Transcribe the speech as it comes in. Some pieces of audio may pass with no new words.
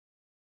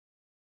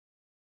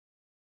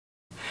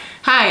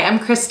Hi, I'm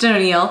Kristen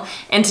O'Neill,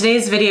 and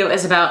today's video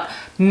is about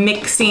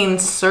mixing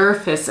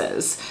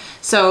surfaces.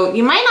 So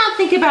you might not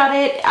think about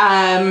it,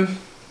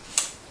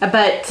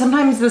 but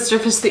sometimes the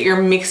surface that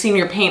you're mixing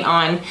your paint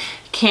on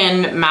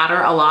can matter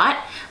a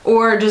lot,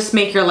 or just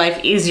make your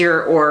life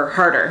easier or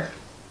harder.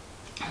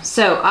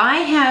 So I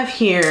have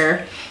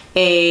here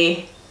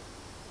a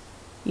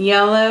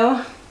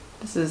yellow,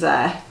 this is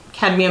a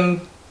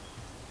cadmium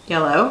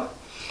yellow,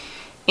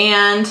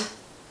 and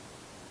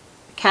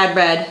cad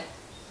red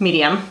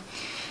medium.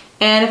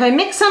 And if I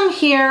mix them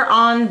here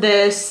on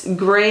this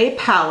gray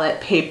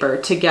palette paper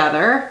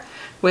together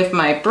with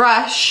my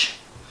brush,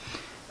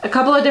 a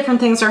couple of different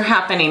things are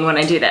happening when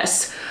I do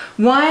this.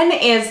 One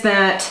is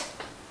that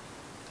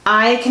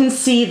I can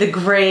see the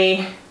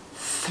gray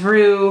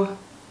through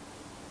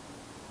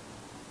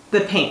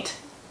the paint.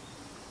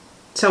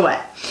 So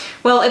what?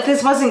 Well, if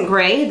this wasn't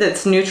gray,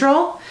 that's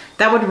neutral,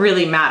 that would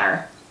really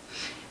matter.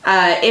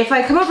 If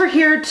I come over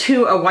here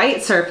to a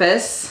white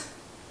surface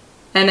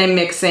and I'm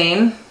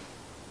mixing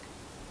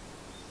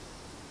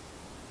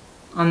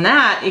on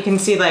that, you can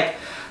see like,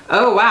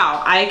 oh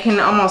wow, I can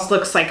almost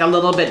looks like a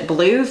little bit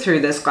blue through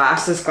this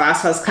glass. This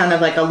glass has kind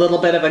of like a little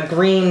bit of a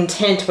green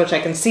tint, which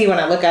I can see when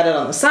I look at it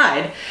on the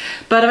side.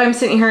 But if I'm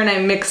sitting here and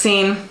I'm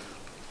mixing,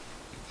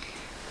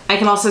 I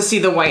can also see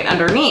the white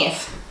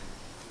underneath.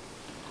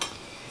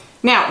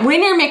 Now,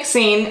 when you're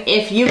mixing,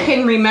 if you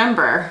can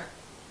remember,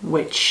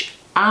 which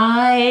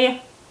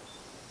I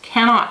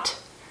cannot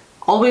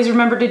always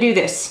remember to do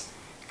this,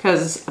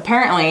 because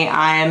apparently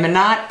I'm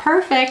not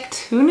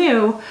perfect, who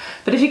knew?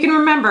 But if you can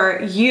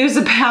remember, use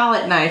a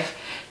palette knife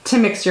to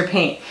mix your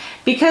paint.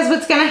 Because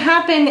what's gonna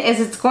happen is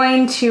it's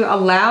going to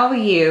allow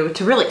you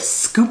to really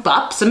scoop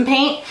up some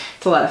paint.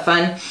 It's a lot of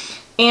fun.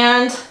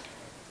 And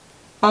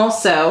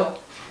also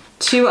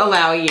to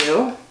allow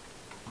you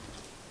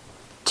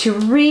to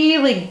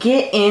really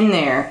get in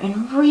there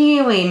and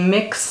really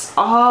mix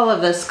all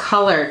of this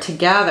color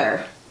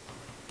together.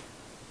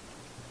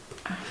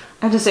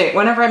 I have to say,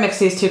 whenever I mix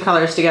these two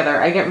colors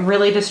together, I get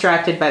really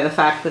distracted by the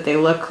fact that they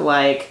look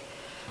like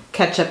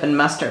ketchup and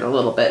mustard a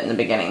little bit in the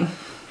beginning.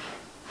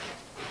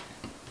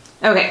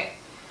 Okay,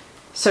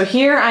 so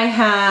here I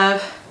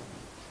have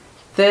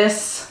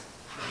this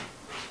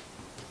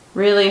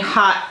really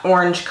hot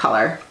orange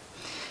color.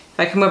 If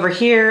I come over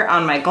here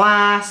on my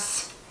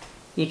glass,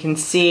 you can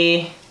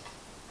see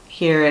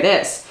here it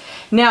is.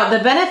 Now,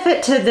 the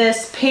benefit to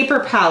this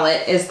paper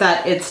palette is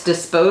that it's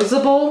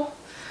disposable,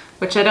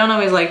 which I don't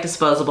always like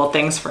disposable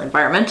things for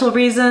environmental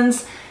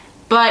reasons,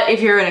 but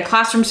if you're in a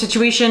classroom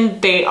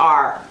situation, they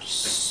are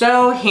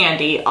so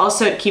handy.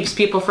 Also, it keeps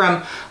people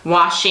from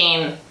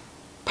washing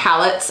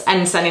palettes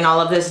and sending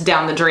all of this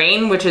down the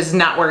drain, which is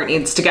not where it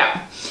needs to go.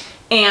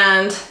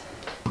 And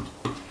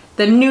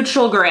the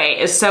neutral gray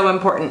is so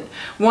important.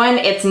 One,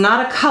 it's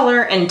not a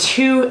color, and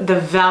two,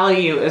 the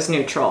value is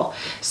neutral.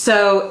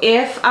 So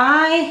if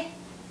I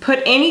put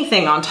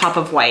anything on top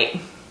of white,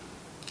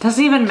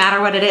 doesn't even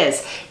matter what it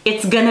is,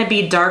 it's gonna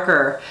be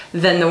darker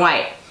than the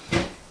white.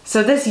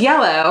 So this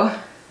yellow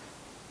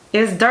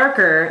is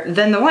darker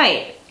than the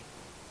white,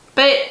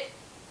 but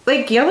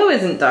like yellow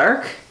isn't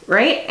dark,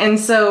 right? And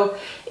so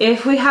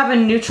if we have a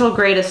neutral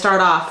gray to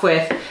start off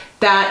with,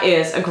 that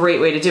is a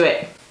great way to do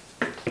it.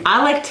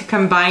 I like to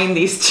combine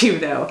these two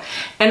though,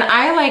 and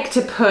I like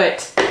to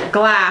put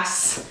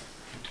glass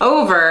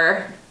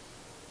over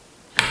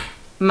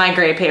my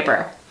gray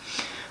paper.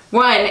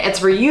 One,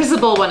 it's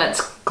reusable when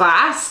it's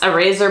glass. A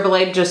razor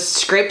blade just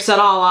scrapes it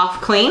all off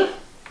clean.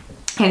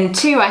 And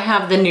two, I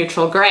have the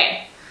neutral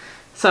gray.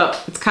 So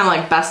it's kind of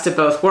like best of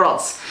both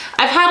worlds.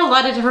 I've had a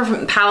lot of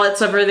different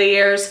palettes over the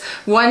years.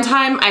 One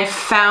time I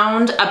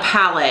found a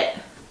palette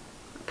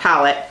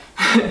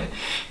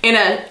in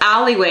an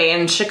alleyway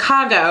in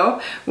Chicago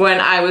when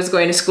I was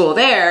going to school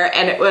there,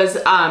 and it was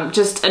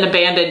just an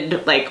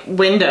abandoned like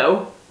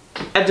window,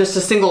 just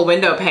a single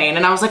window pane,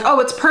 and I was like, oh,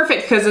 it's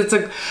perfect because it's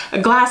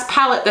a glass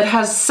palette that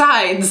has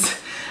sides.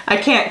 I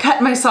can't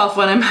cut myself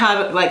when I'm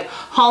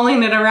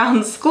hauling it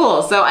around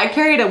school. So I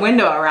carried a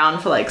window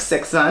around for like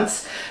 6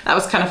 months. That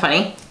was kind of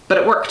funny, but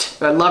it worked.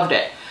 I loved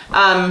it.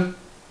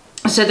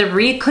 So the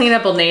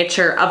recleanable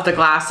nature of the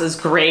glass is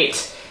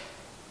great.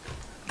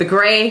 The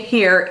gray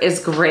here is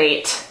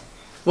great.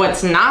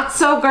 What's not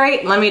so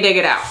great? Let me dig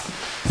it out.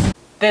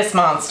 This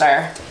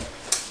monster.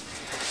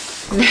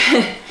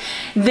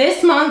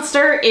 This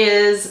monster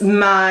is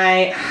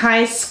my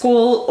high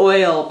school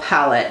oil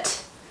palette.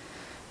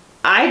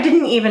 I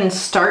didn't even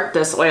start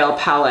this oil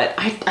palette.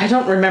 I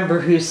don't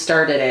remember who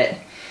started it.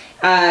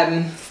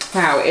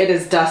 Wow, it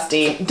is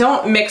dusty.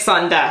 Don't mix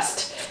on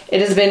dust. It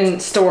has been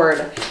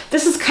stored.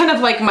 This is kind of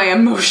like my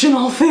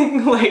emotional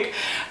thing. Like,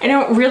 I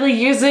don't really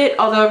use it,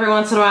 although every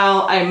once in a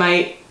while I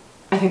might.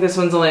 I think this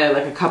one's only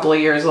like a couple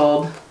of years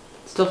old.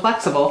 Still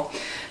flexible.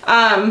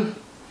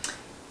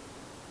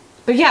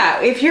 But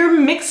yeah, if you're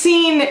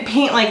mixing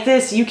paint like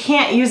this, you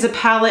can't use a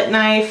palette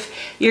knife.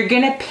 You're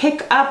gonna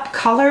pick up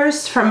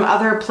colors from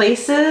other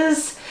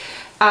places.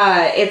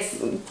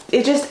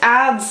 It just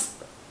adds,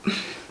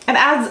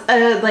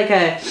 like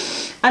a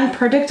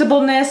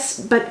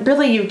unpredictableness, but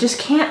really you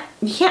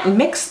can't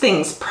mix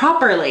things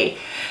properly.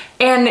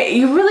 And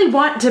you really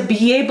want to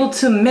be able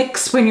to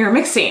mix when you're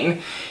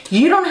mixing.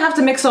 You don't have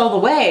to mix all the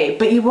way,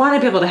 but you want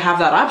to be able to have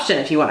that option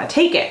if you want to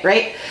take it,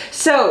 right?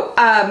 So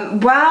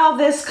while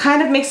this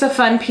kind of makes a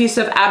fun piece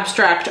of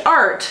abstract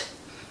art,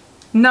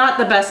 not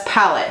the best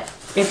palette.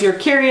 If you're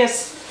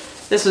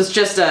curious, this was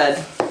just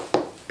a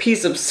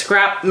piece of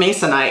scrap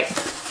masonite.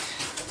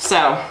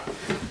 So,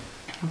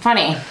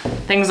 funny,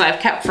 things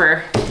I've kept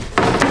for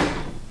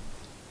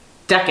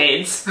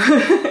decades.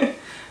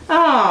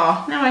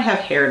 Oh, now I have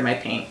hair in my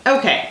paint.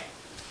 Okay,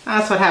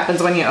 that's what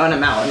happens when you own a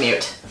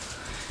Malamute.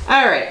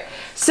 All right,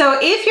 so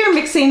if you're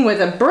mixing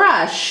with a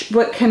brush,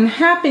 what can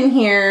happen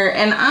here,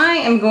 and I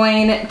am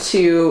going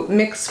to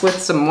mix with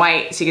some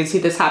white so you can see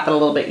this happen a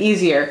little bit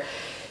easier,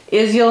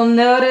 is you'll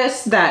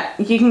notice that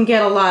you can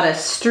get a lot of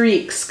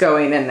streaks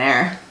going in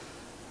there.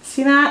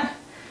 See that?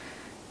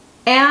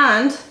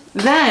 And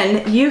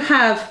then you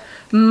have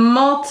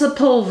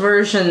multiple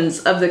versions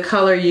of the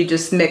color you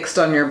just mixed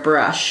on your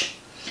brush.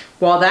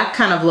 While that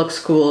kind of looks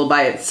cool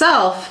by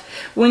itself,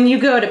 when you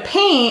go to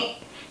paint,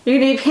 you're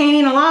gonna be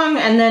painting along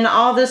and then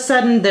all of a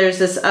sudden there's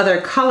this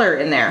other color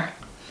in there.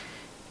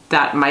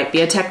 That might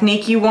be a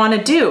technique you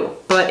wanna do,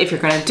 but if you're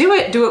gonna do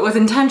it with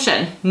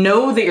intention.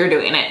 Know that you're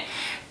doing it.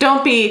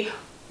 Don't be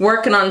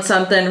working on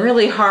something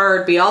really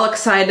hard, be all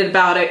excited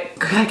about it,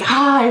 like,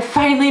 I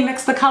finally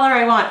mixed the color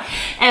I want,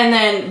 and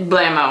then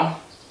blammo,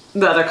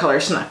 the other color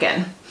snuck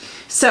in.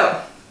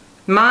 So,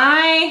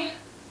 to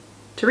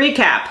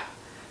recap,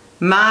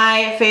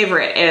 my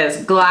favorite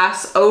is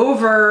Glass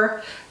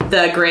over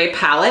the gray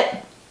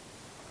palette.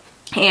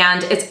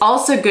 And it's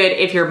also good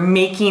if you're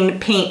making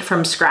paint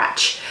from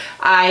scratch.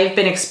 I've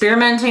been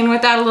experimenting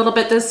with that a little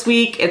bit this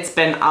week. It's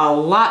been a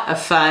lot of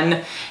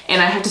fun.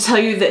 And I have to tell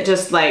you that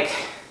just like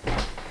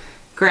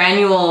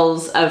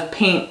granules of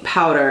paint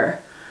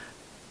powder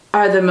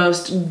are the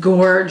most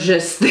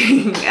gorgeous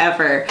thing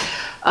ever.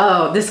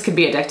 Oh, this could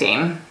be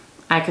addicting.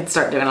 I could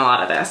start doing a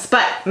lot of this.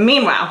 But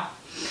meanwhile,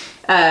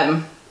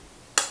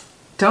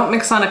 don't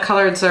mix on a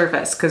colored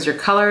surface because your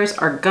colors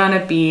are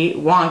gonna be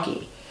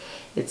wonky.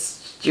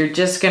 You're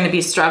just gonna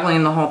be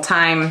struggling the whole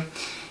time.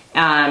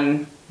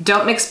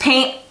 Don't mix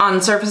paint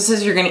on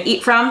surfaces you're gonna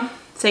eat from.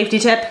 Safety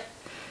tip.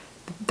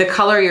 The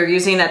color you're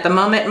using at the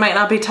moment might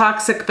not be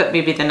toxic, but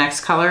maybe the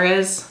next color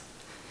is.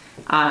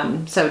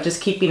 So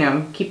just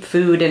keep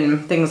food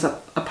and things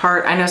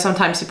apart. I know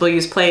sometimes people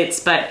use plates,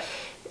 but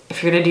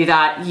if you're gonna do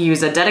that,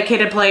 use a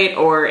dedicated plate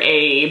or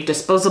a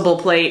disposable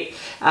plate.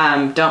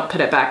 Don't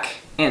put it back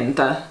in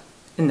the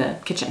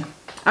kitchen.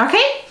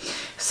 Okay,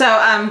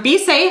 so be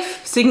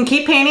safe so you can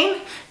keep painting,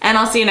 and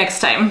I'll see you next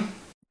time.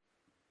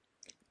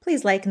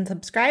 Please like and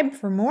subscribe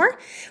for more,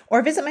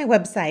 or visit my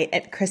website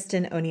at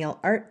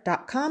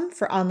KristenO'NeillArt.com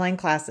for online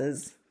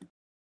classes.